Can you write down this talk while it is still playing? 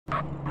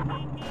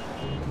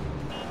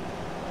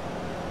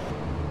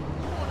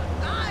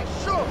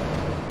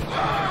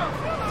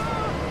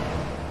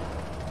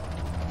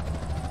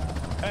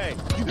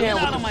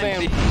down with the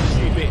family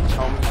shit, bitch,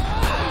 homie.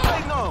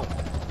 Hey, no.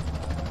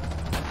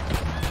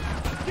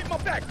 Get my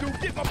back, dude.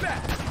 Get my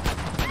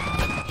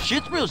back.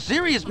 Shit's real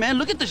serious, man.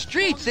 Look at the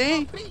streets,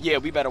 eh? Yeah,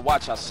 we better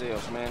watch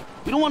ourselves, man.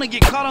 We don't want to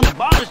get caught on the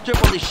bother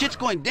strip while this shit's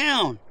going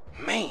down.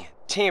 Man,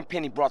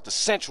 Tenpenny brought the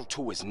Central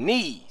to his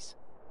knees.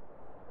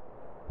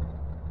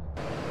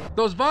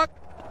 Dos vac...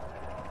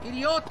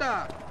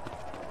 Idiota!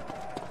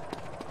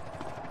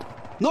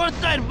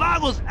 Northside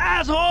Vagos,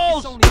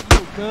 assholes! It's only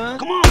you, gun.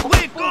 Come on,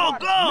 quick, go,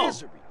 go!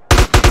 Misery.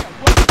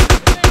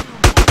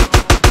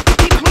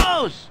 Keep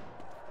close!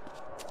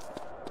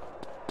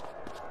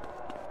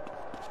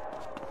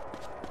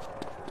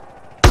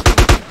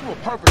 To a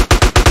purpose.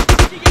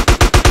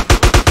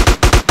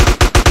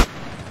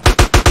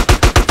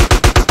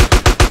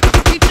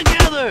 Keep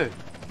together!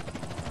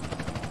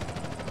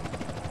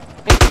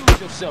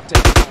 Introduce yourself to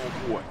that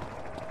homeboy.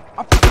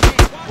 I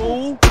forget,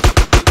 fool.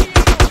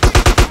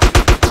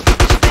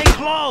 Stay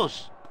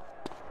close!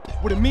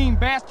 With a mean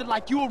bastard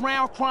like you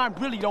around, crime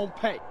really don't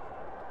pay.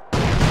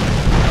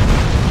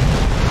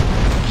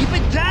 Keep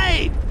it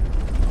tight!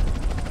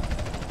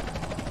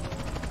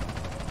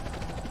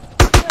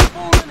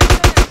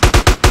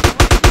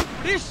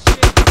 This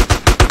shit.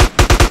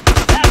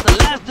 That's the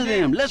last of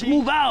them. Let's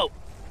move out.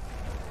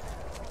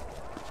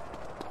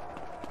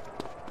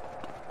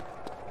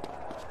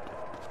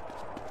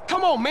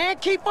 Come on, man,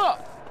 keep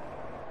up.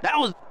 That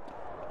was...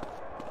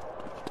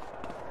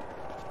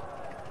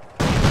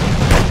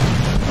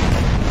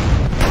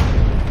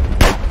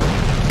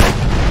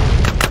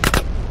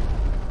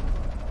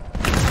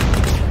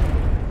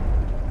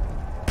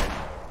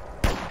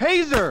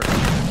 Hazer!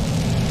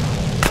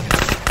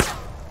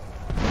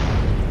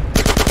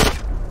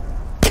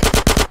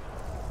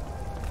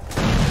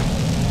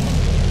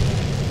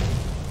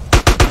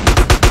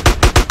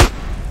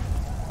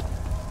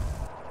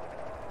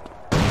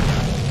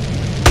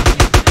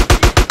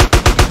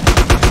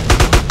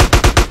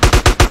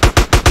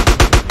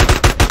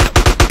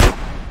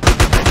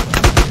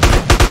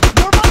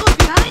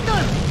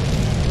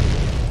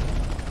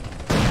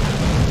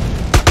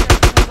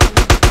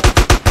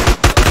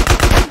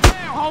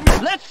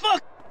 Let's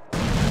fuck...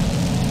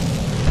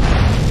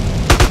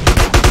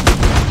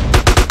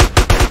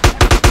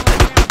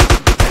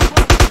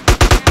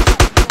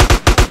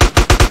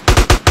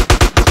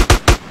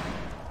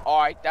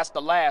 Alright, that's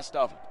the last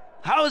of them.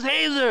 How's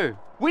Hazer?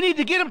 We need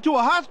to get him to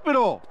a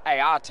hospital! Hey,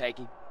 I'll take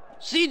him.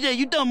 CJ,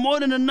 you done more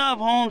than enough,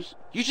 Holmes.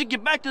 You should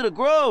get back to the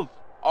Grove.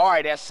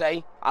 Alright,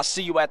 S.A. I'll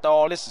see you after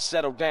all this is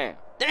settled down.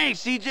 Thanks,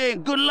 CJ,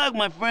 and good luck,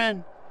 my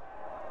friend.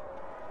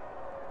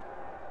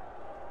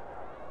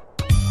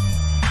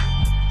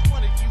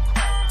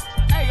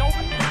 Hey, over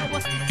here,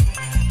 what's...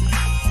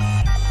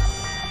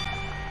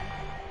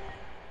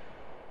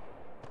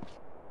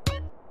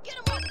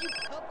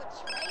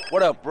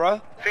 What up, bruh?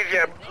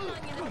 CJ,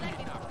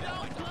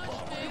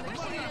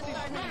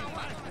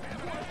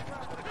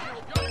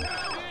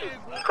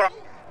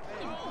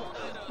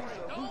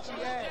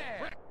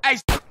 Hey,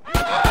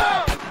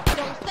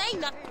 Don't say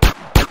nothing.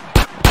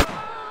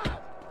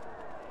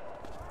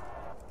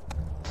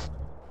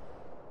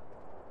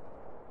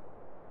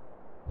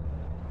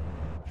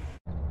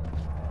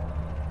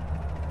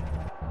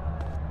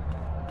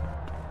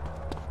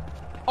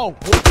 oh,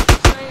 what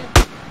you saying?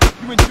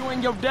 You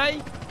enjoying your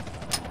day?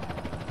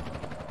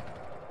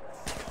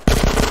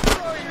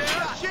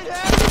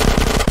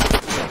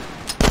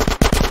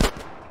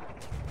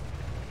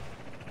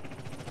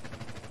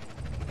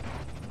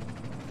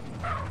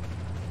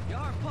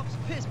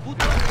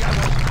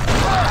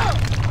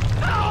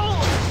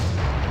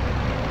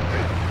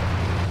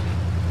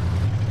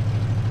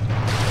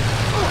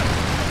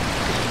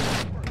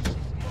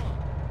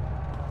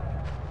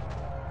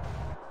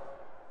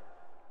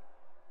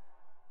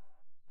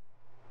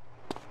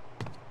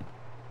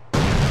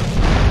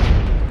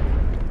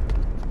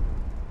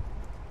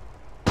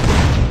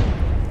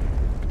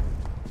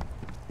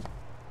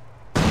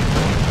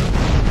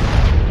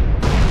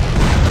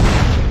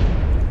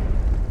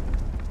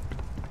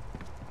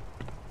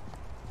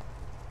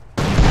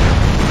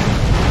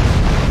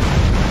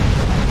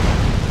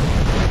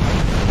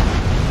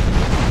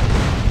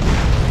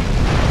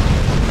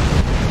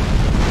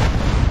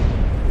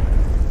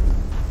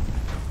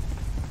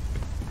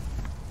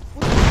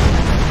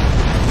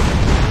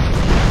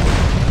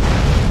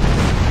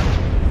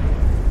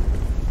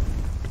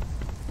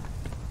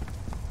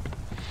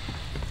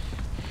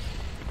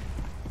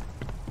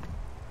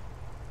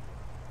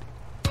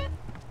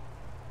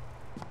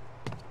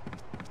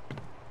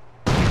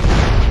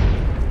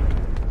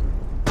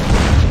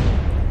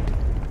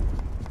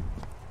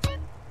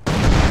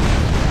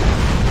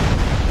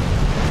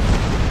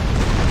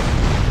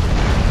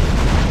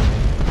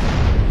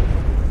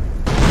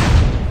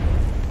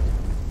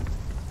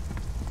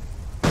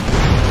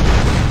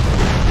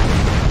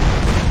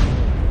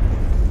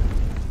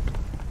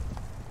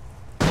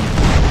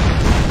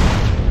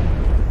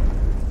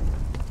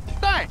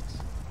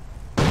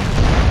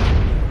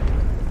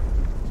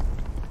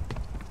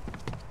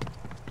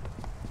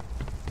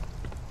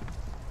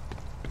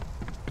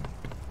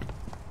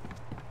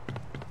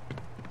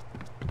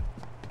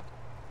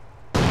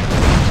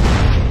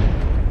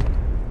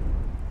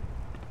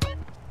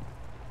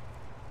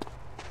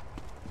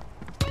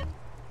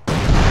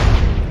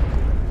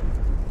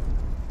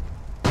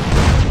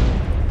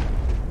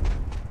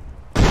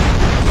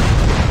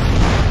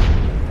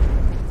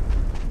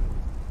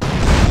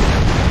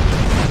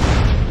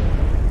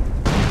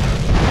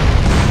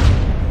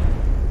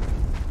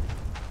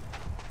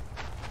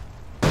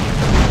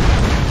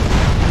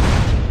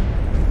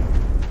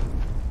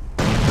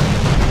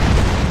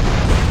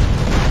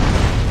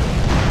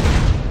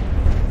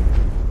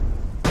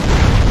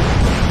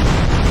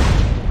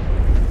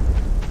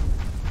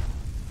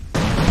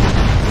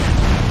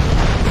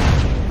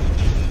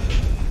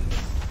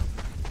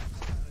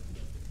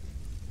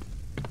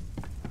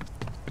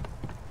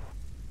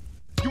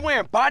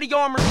 body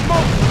armor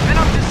smoke, and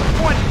I'm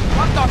disappointed.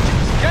 I thought you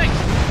was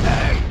gangster.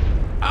 Hey,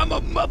 I'm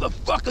a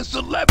motherfucking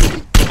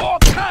celebrity. All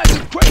kinds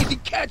of crazy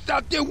cats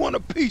out there want a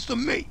piece of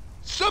me.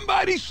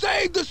 Somebody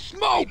save the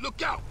smoke! Hey,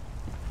 look out!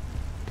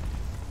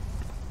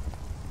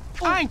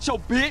 I ain't your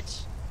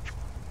bitch.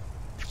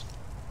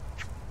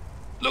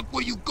 Look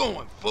where you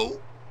going, fool.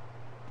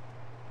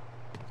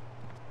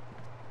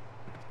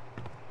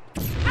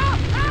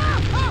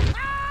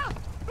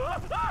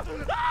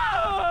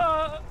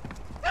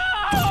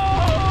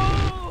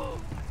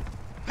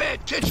 Pay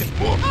attention,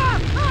 boy.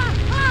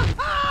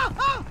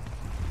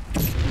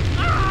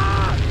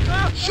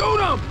 Shoot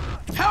him!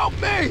 Help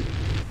me!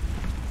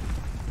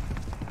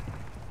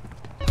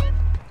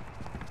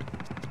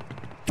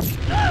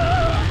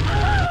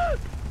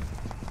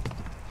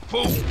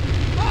 Fool!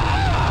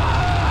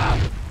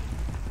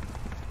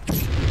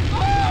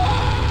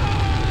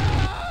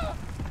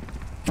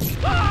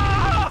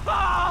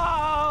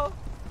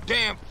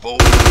 Damn fool!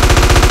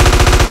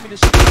 Give me this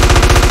shit.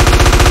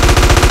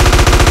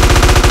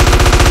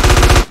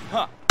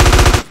 Huh.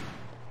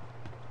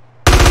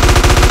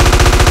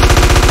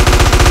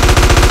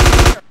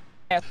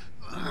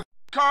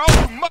 Carl,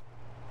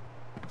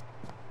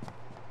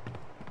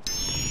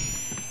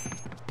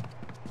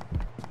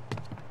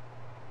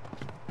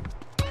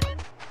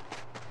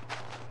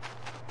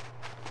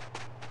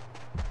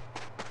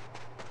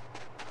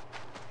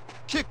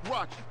 kick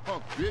rock, you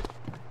punk bitch.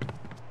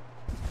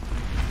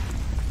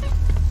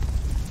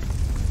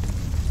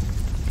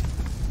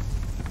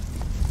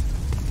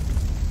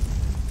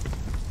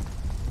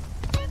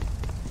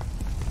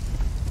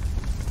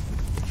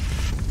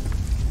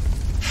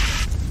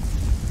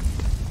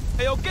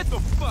 Hey, yo, get the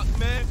fuck,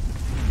 man.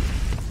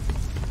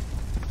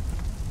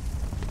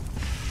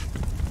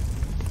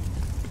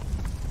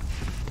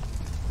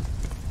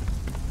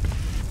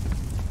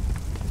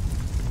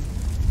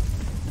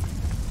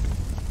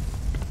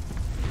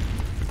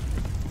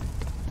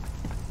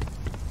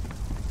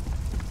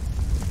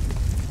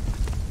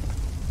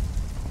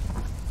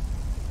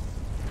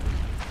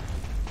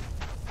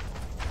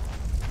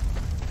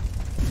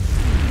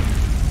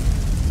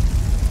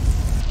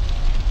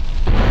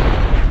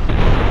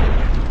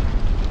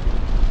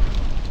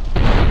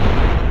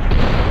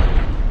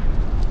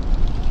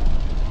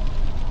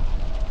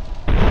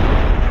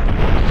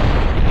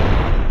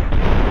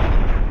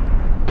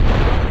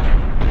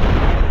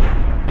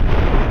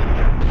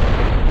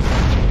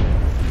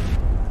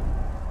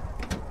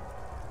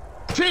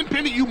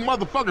 Tenpenny, you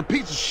motherfucking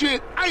piece of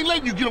shit. I ain't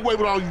letting you get away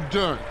with all you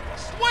done.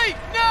 Sweet,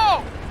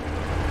 no!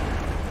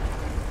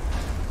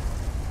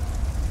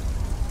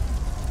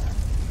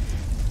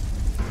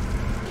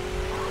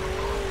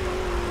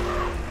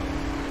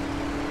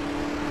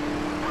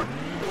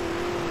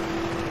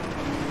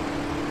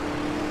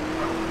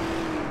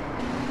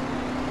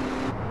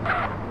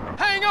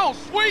 Hang on,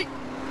 Sweet!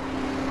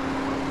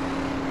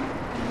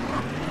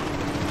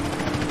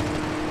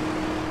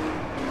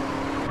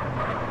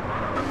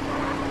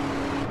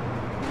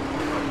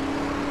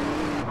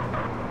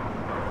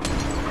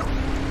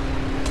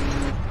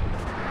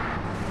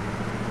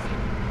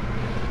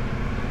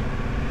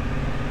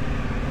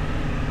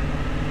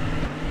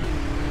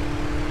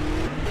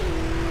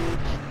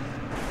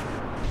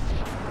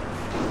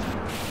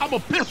 I'ma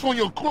piss on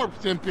your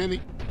corpse,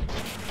 Tenpenny.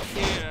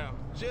 Yeah,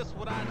 just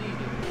what I needed.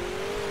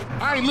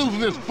 I ain't losing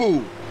this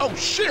fool. Oh,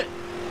 shit!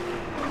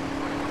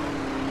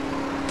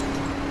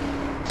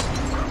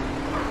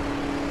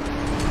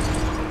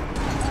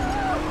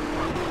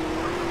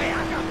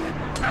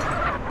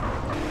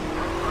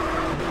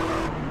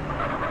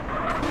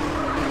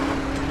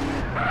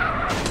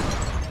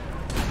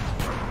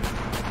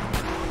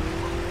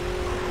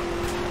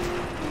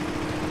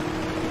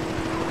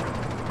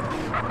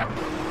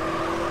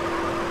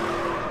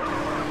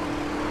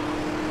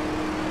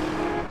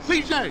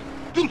 CJ,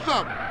 do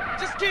something.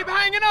 Just keep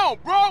hanging on,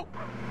 bro.